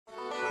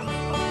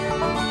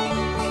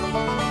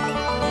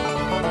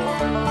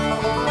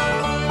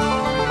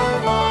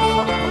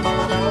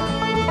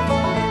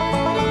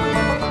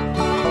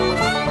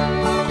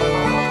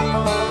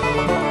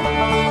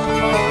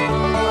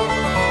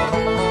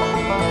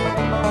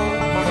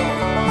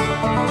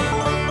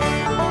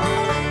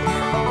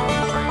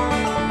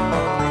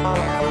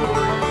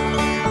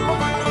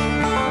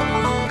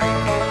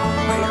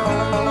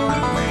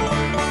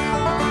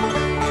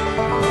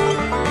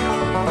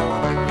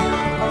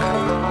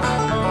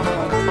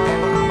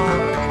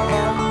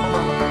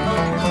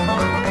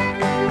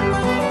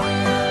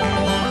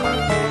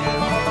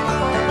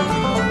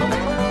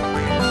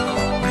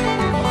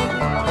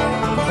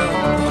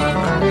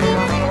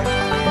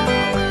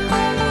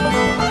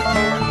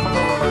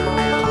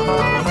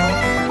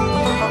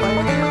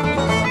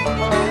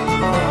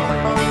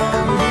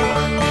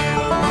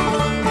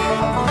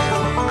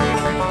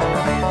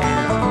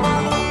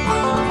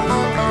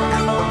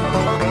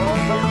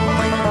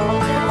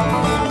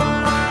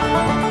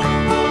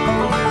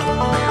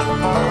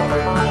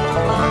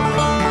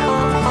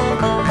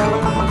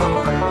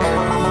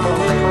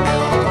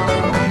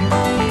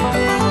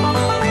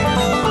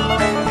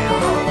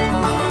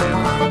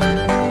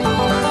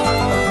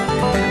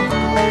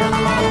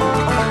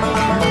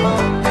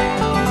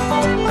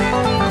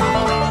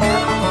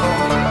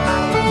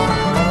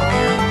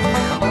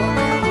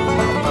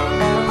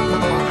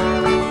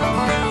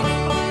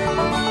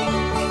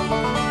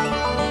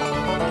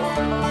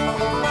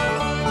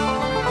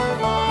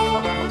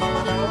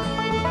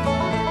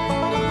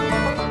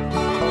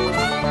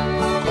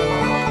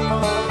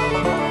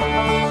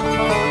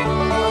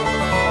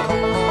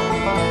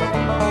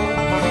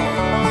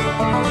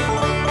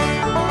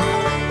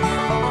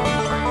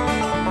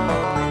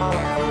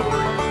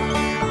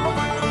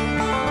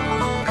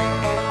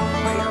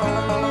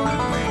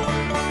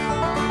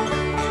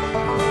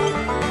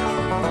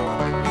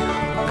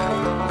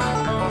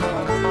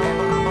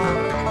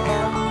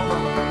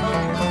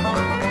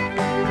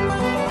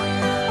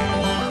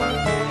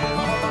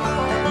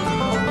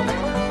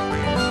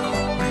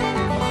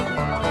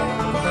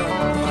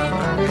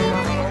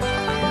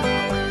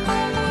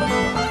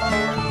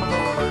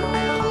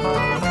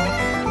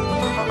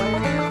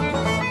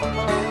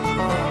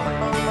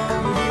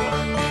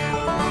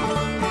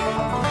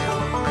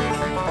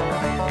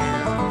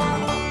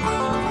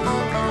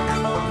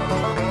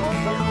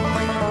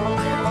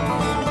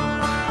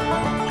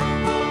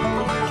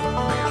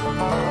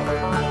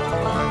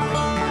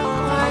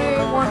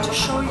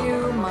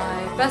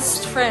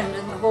best friend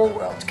in the whole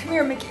world. Come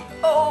here, Mickey.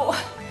 Oh,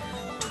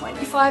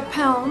 25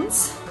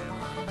 pounds.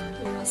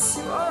 Yes,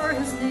 you are.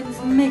 His name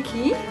is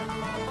Mickey.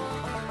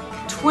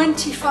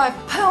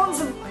 25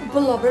 pounds of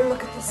blubber.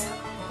 Look at this.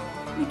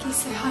 Mickey,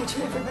 say hi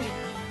to everybody.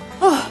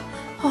 Oh,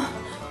 oh,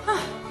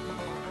 oh,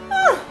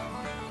 oh.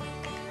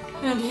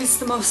 And he's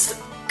the most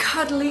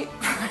cuddly,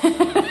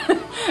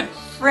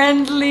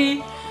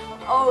 friendly.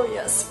 Oh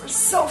yes, we're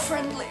so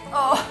friendly.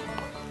 Oh.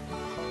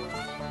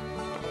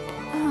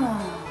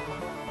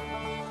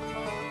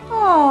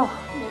 Oh,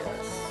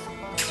 yes.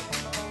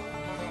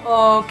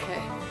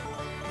 Okay.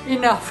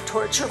 Enough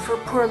torture for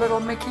poor little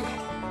Mickey.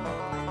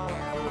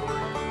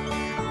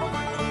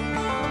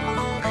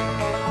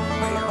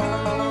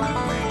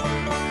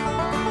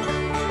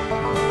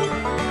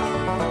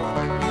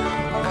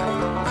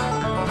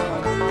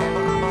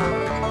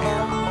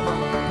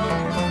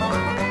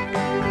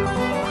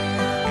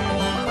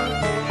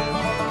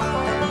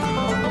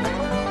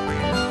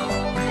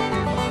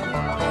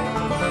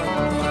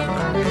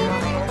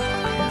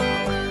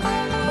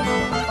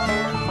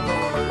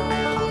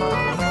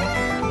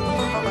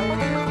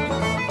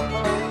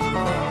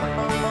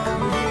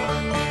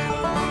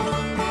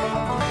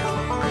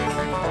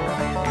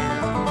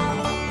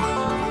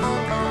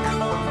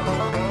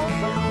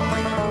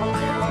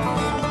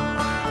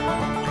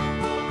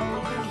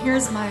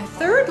 Here's my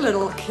third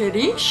little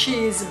kitty.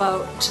 She's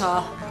about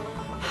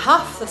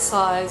half the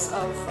size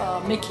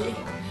of Mickey.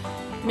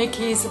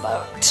 Mickey's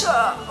about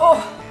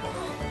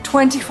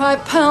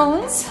 25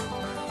 pounds.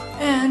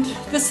 And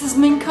this is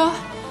Minka.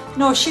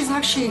 No, she's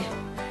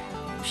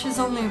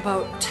only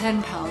about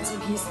 10 pounds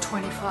and he's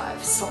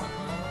 25, so.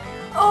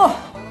 Oh!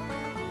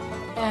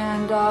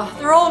 And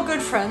they're all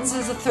good friends.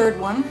 There's a third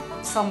one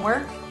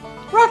somewhere.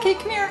 Rocky,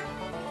 come here.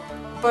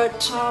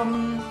 But,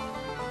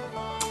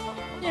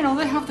 you know,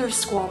 they have their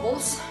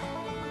squabbles,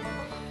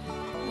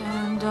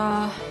 and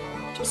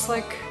just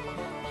like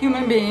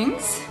human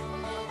beings,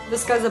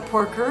 this guy's a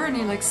porker and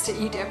he likes to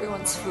eat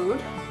everyone's food,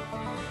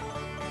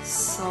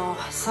 so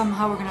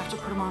somehow we're gonna have to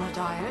put him on a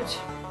diet.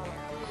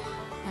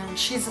 And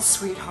she's a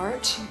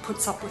sweetheart. She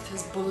puts up with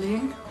his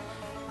bullying,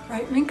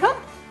 right, Minka?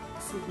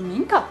 This is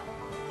Minka.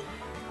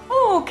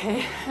 Oh,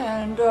 okay.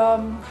 And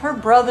her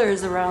brother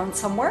is around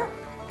somewhere,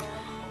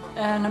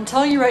 and I'm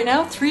telling you right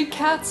now, 3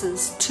 cats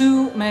is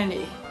too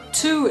many.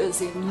 2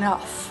 is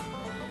enough.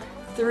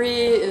 3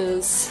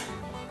 is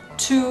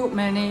too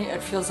many.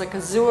 It feels like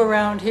a zoo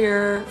around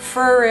here.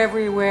 Fur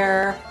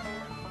everywhere.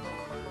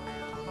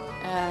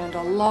 And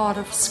a lot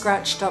of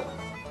scratched up,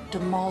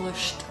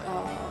 demolished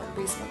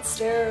basement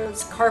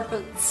stairs,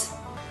 carpets.